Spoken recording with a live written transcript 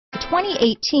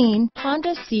2018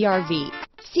 Honda CR-V.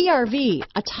 CR-V,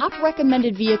 a top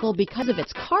recommended vehicle because of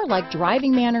its car-like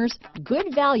driving manners, good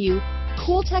value,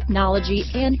 cool technology,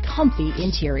 and comfy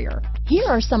interior. Here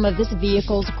are some of this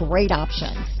vehicle's great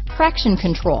options: traction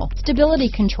control, stability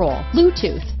control,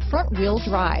 Bluetooth, front wheel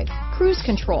drive, cruise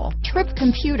control, trip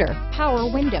computer, power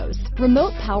windows,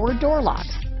 remote power door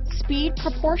locks, speed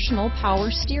proportional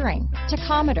power steering,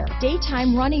 tachometer,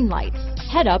 daytime running lights,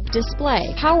 head-up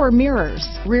display, power mirrors,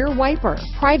 rear wiper,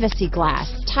 privacy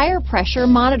glass, tire pressure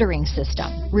monitoring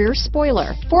system, rear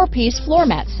spoiler, 4-piece floor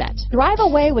mat set. Drive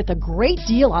away with a great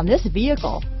deal on this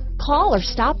vehicle. Call or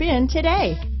stop in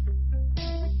today.